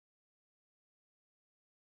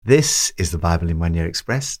This is the Bible in 1 Year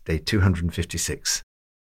Express, day 256.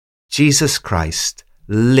 Jesus Christ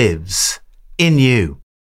lives in you.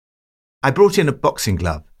 I brought in a boxing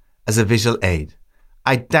glove as a visual aid.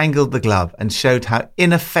 I dangled the glove and showed how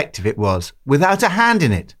ineffective it was without a hand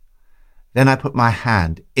in it. Then I put my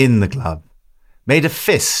hand in the glove, made a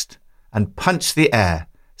fist and punched the air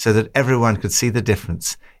so that everyone could see the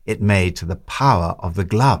difference it made to the power of the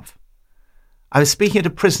glove. I was speaking at a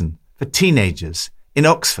prison for teenagers in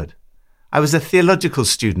Oxford. I was a theological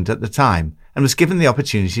student at the time and was given the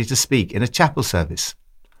opportunity to speak in a chapel service.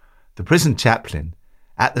 The prison chaplain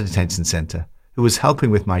at the detention centre, who was helping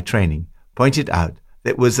with my training, pointed out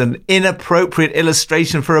that it was an inappropriate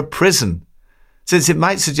illustration for a prison, since it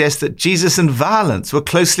might suggest that Jesus and violence were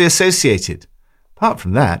closely associated. Apart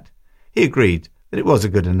from that, he agreed that it was a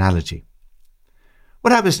good analogy.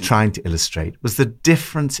 What I was trying to illustrate was the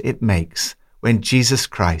difference it makes when Jesus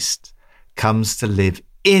Christ comes to live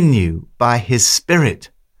in you by his Spirit.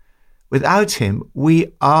 Without him,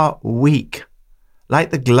 we are weak,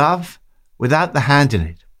 like the glove without the hand in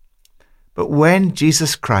it. But when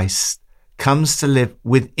Jesus Christ comes to live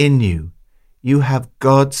within you, you have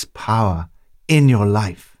God's power in your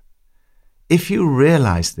life. If you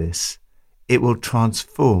realize this, it will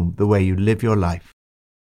transform the way you live your life.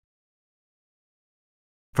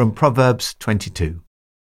 From Proverbs 22.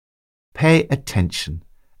 Pay attention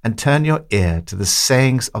and turn your ear to the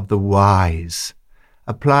sayings of the wise.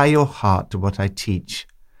 Apply your heart to what I teach,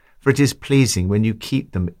 for it is pleasing when you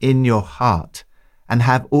keep them in your heart and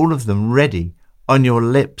have all of them ready on your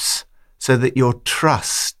lips, so that your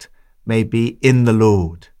trust may be in the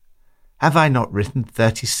Lord. Have I not written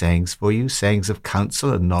 30 sayings for you, sayings of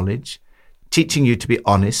counsel and knowledge, teaching you to be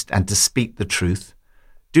honest and to speak the truth?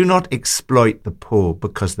 Do not exploit the poor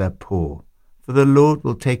because they're poor, for the Lord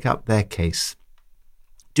will take up their case.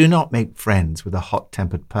 Do not make friends with a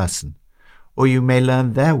hot-tempered person, or you may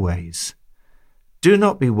learn their ways. Do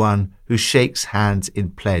not be one who shakes hands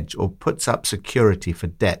in pledge or puts up security for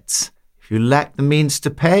debts if you lack the means to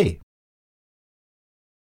pay.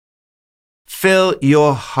 Fill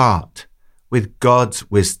your heart with God's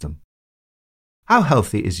wisdom. How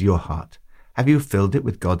healthy is your heart? Have you filled it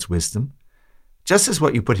with God's wisdom? Just as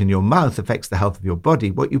what you put in your mouth affects the health of your body,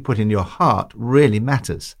 what you put in your heart really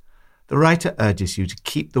matters. The writer urges you to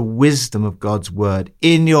keep the wisdom of God's word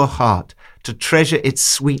in your heart, to treasure its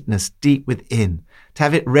sweetness deep within, to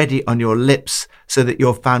have it ready on your lips so that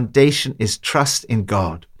your foundation is trust in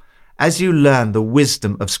God. As you learn the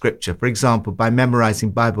wisdom of Scripture, for example, by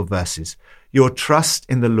memorizing Bible verses, your trust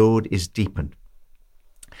in the Lord is deepened.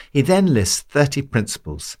 He then lists 30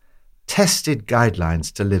 principles, tested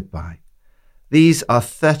guidelines to live by. These are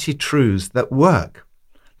 30 truths that work,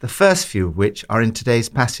 the first few of which are in today's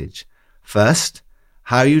passage. First,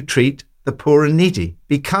 how you treat the poor and needy.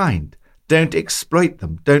 Be kind. Don't exploit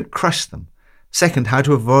them. Don't crush them. Second, how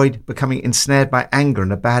to avoid becoming ensnared by anger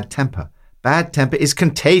and a bad temper. Bad temper is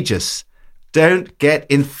contagious. Don't get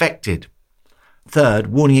infected.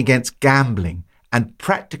 Third, warning against gambling and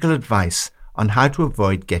practical advice on how to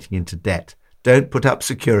avoid getting into debt. Don't put up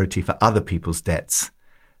security for other people's debts.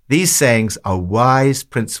 These sayings are wise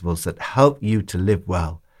principles that help you to live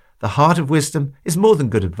well. The heart of wisdom is more than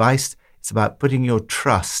good advice. It's about putting your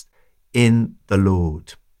trust in the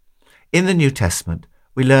Lord. In the New Testament,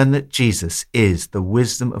 we learn that Jesus is the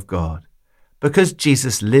wisdom of God. Because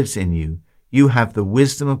Jesus lives in you, you have the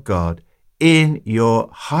wisdom of God in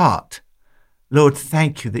your heart. Lord,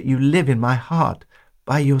 thank you that you live in my heart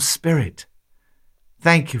by your Spirit.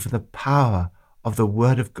 Thank you for the power of the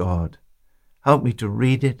Word of God. Help me to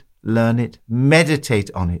read it, learn it,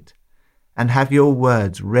 meditate on it, and have your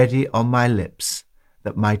words ready on my lips,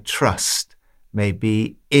 that my trust may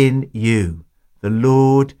be in you, the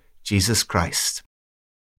Lord Jesus Christ.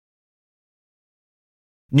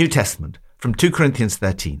 New Testament, from 2 Corinthians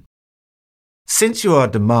 13. Since you are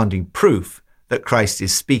demanding proof that Christ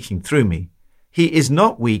is speaking through me, he is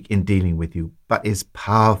not weak in dealing with you, but is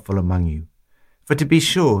powerful among you. For to be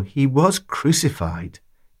sure, he was crucified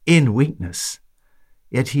in weakness,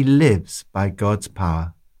 yet he lives by God's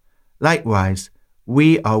power. Likewise,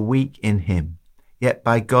 we are weak in him, yet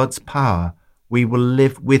by God's power we will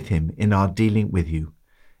live with him in our dealing with you.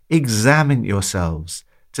 Examine yourselves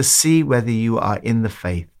to see whether you are in the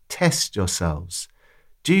faith. Test yourselves.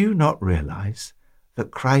 Do you not realize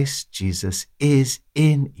that Christ Jesus is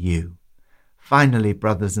in you? Finally,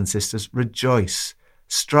 brothers and sisters, rejoice.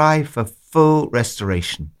 Strive for full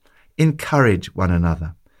restoration. Encourage one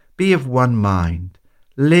another. Be of one mind.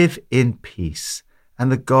 Live in peace,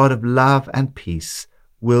 and the God of love and peace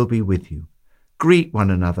will be with you. Greet one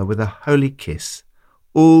another with a holy kiss.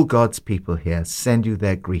 All God's people here send you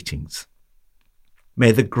their greetings.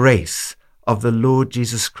 May the grace of the Lord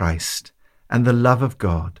Jesus Christ and the love of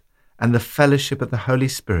God and the fellowship of the Holy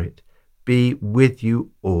Spirit be with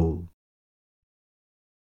you all.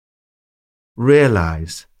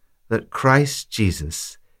 Realize that Christ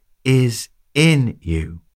Jesus is in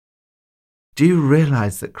you. Do you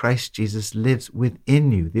realize that Christ Jesus lives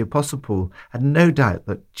within you? The Apostle Paul had no doubt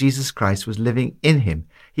that Jesus Christ was living in him.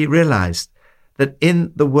 He realized that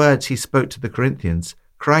in the words he spoke to the Corinthians,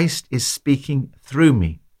 Christ is speaking through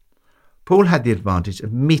me. Paul had the advantage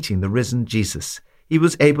of meeting the risen Jesus. He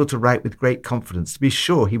was able to write with great confidence. To be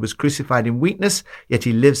sure, he was crucified in weakness, yet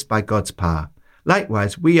he lives by God's power.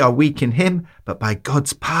 Likewise, we are weak in him, but by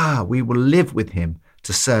God's power we will live with him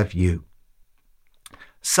to serve you.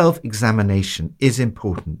 Self-examination is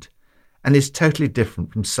important and is totally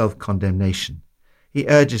different from self-condemnation. He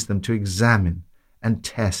urges them to examine and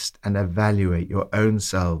test and evaluate your own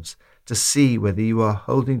selves to see whether you are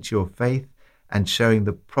holding to your faith and showing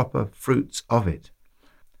the proper fruits of it.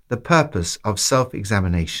 The purpose of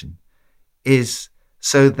self-examination is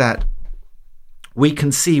so that we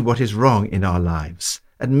can see what is wrong in our lives,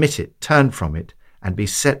 admit it, turn from it, and be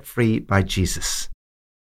set free by Jesus.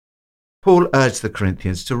 Paul urged the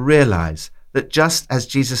Corinthians to realize that just as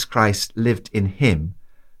Jesus Christ lived in him,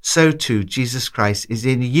 so too Jesus Christ is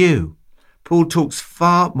in you. Paul talks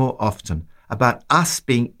far more often about us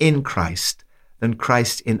being in Christ than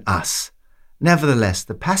Christ in us. Nevertheless,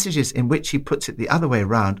 the passages in which he puts it the other way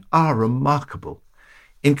around are remarkable.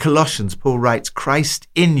 In Colossians, Paul writes, Christ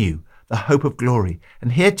in you, the hope of glory.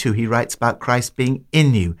 And here too he writes about Christ being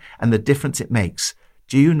in you and the difference it makes.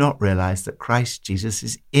 Do you not realize that Christ Jesus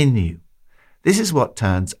is in you? This is what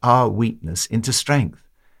turns our weakness into strength.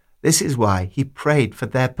 This is why he prayed for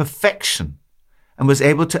their perfection and was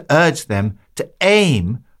able to urge them to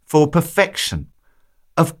aim for perfection.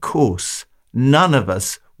 Of course, none of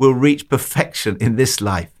us will reach perfection in this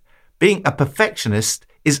life. Being a perfectionist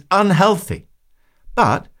is unhealthy.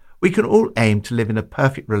 But we can all aim to live in a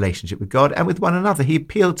perfect relationship with God and with one another. He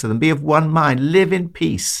appealed to them, be of one mind, live in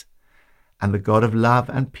peace, and the God of love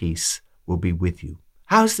and peace will be with you.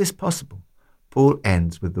 How is this possible? Paul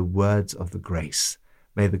ends with the words of the grace.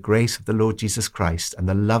 May the grace of the Lord Jesus Christ and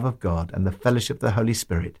the love of God and the fellowship of the Holy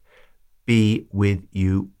Spirit be with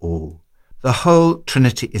you all. The whole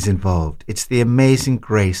Trinity is involved. It's the amazing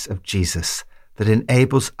grace of Jesus that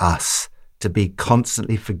enables us to be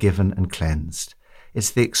constantly forgiven and cleansed. It's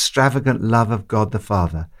the extravagant love of God the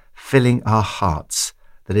Father filling our hearts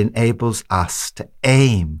that enables us to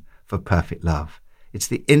aim for perfect love. It's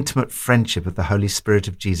the intimate friendship of the Holy Spirit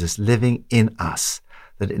of Jesus living in us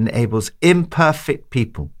that enables imperfect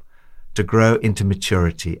people to grow into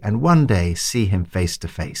maturity and one day see him face to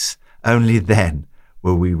face. Only then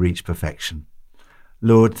will we reach perfection.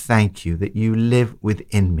 Lord, thank you that you live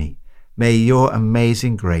within me. May your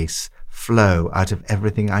amazing grace flow out of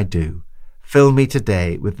everything I do. Fill me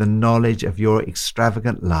today with the knowledge of your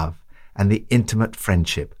extravagant love and the intimate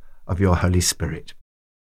friendship of your Holy Spirit.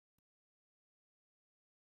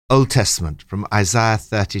 Old Testament from Isaiah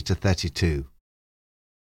 30 to 32.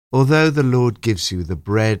 Although the Lord gives you the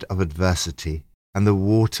bread of adversity and the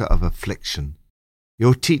water of affliction,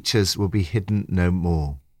 your teachers will be hidden no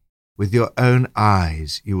more. With your own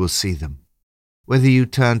eyes you will see them. Whether you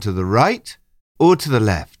turn to the right or to the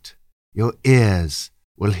left, your ears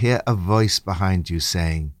will hear a voice behind you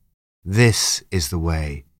saying, "This is the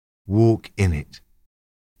way, walk in it."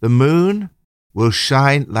 The moon will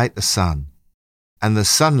shine like the sun, and the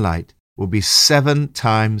sunlight will be 7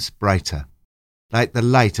 times brighter, like the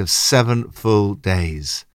light of 7 full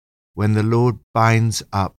days, when the Lord binds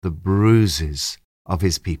up the bruises of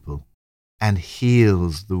his people and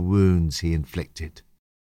heals the wounds he inflicted.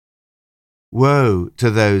 Woe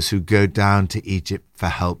to those who go down to Egypt for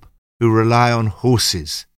help, who rely on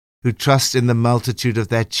horses, who trust in the multitude of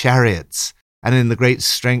their chariots and in the great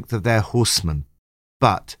strength of their horsemen,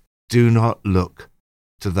 but do not look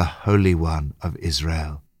to the Holy One of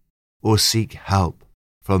Israel, or seek help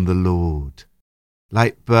from the Lord.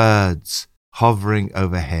 Like birds hovering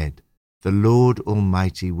overhead, the Lord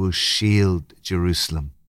Almighty will shield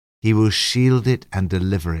Jerusalem. He will shield it and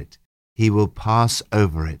deliver it. He will pass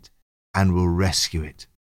over it and will rescue it.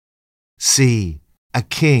 See, a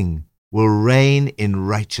king will reign in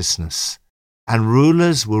righteousness, and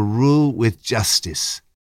rulers will rule with justice.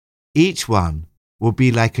 Each one will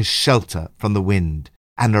be like a shelter from the wind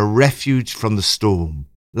and a refuge from the storm,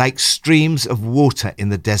 like streams of water in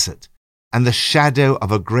the desert, and the shadow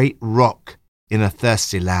of a great rock in a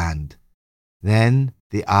thirsty land. Then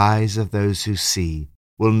the eyes of those who see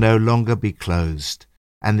will no longer be closed,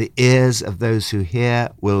 and the ears of those who hear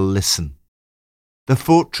will listen. The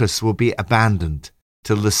fortress will be abandoned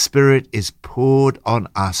till the Spirit is poured on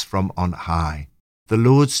us from on high. The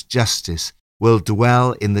Lord's justice will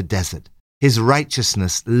dwell in the desert, his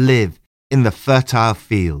righteousness live in the fertile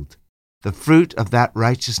field. The fruit of that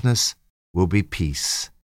righteousness will be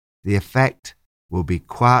peace. The effect will be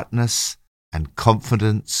quietness and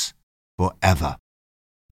confidence forever.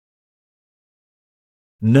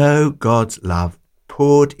 Know God's love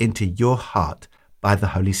poured into your heart by the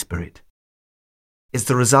Holy Spirit. It's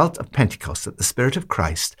the result of Pentecost that the Spirit of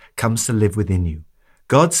Christ comes to live within you.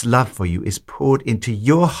 God's love for you is poured into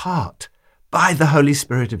your heart by the Holy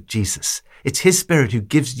Spirit of Jesus. It's His Spirit who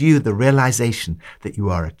gives you the realization that you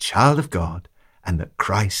are a child of God and that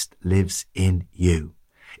Christ lives in you.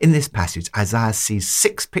 In this passage, Isaiah sees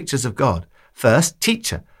 6 pictures of God. First,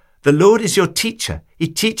 teacher. The Lord is your teacher. He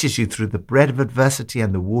teaches you through the bread of adversity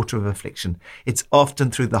and the water of affliction. It's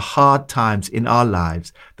often through the hard times in our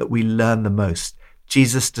lives that we learn the most.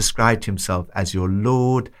 Jesus described himself as your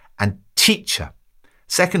Lord and teacher.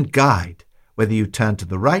 Second, guide. Whether you turn to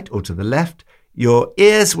the right or to the left, your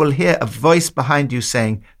ears will hear a voice behind you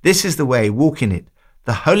saying, "This is the way, walk in it."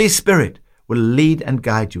 The Holy Spirit will lead and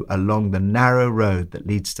guide you along the narrow road that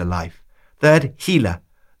leads to life. Third, healer.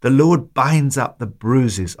 The Lord binds up the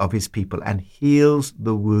bruises of his people and heals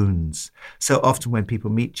the wounds. So often when people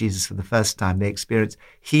meet Jesus for the first time, they experience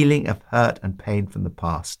healing of hurt and pain from the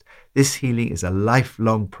past. This healing is a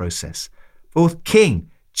lifelong process. Fourth, king.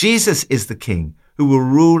 Jesus is the king who will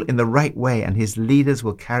rule in the right way, and his leaders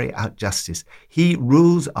will carry out justice. He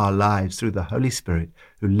rules our lives through the Holy Spirit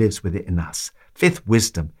who lives within us. Fifth,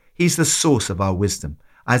 wisdom. He's the source of our wisdom.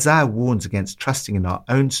 Isaiah warns against trusting in our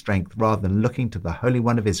own strength rather than looking to the Holy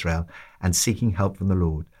One of Israel and seeking help from the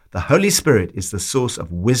Lord. The Holy Spirit is the source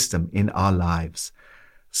of wisdom in our lives.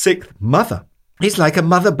 Sixth, mother. He's like a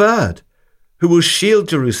mother bird who will shield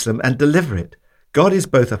Jerusalem and deliver it. God is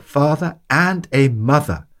both a father and a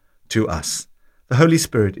mother to us. The Holy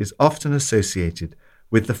Spirit is often associated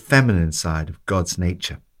with the feminine side of God's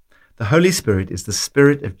nature. The Holy Spirit is the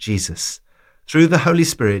Spirit of Jesus. Through the Holy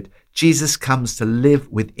Spirit, Jesus comes to live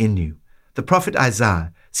within you. The prophet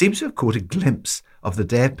Isaiah seems to have caught a glimpse of the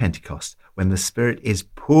day of Pentecost when the Spirit is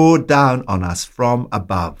poured down on us from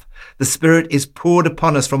above. The Spirit is poured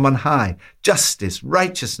upon us from on high. Justice,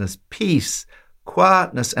 righteousness, peace,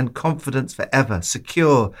 quietness and confidence forever,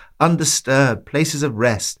 secure, undisturbed, places of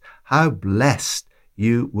rest. How blessed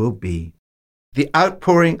you will be. The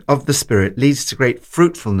outpouring of the Spirit leads to great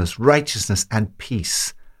fruitfulness, righteousness and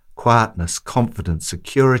peace, quietness, confidence,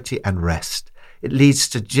 security and rest. It leads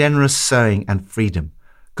to generous sowing and freedom.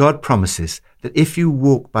 God promises that if you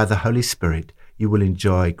walk by the Holy Spirit, you will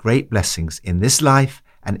enjoy great blessings in this life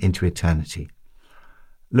and into eternity.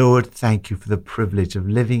 Lord, thank you for the privilege of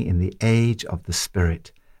living in the age of the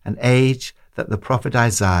Spirit, an age that the prophet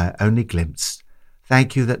Isaiah only glimpsed.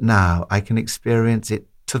 Thank you that now I can experience it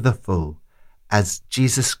to the full as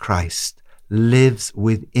Jesus Christ lives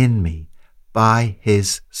within me by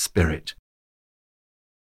his Spirit.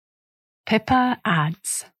 Pippa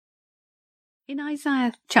adds. In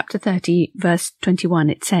Isaiah chapter 30, verse 21,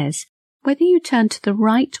 it says, "Whether you turn to the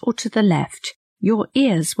right or to the left, your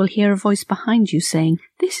ears will hear a voice behind you saying,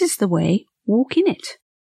 'This is the way, walk in it.'"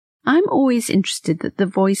 I'm always interested that the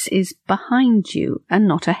voice is behind you and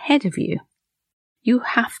not ahead of you. You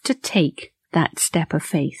have to take that step of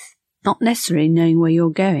faith, not necessarily knowing where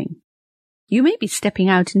you're going. You may be stepping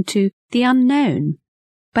out into the unknown,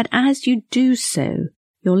 but as you do so,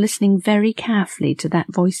 you're listening very carefully to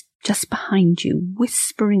that voice just behind you,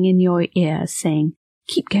 whispering in your ear, saying,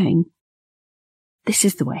 "Keep going. This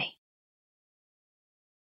is the way."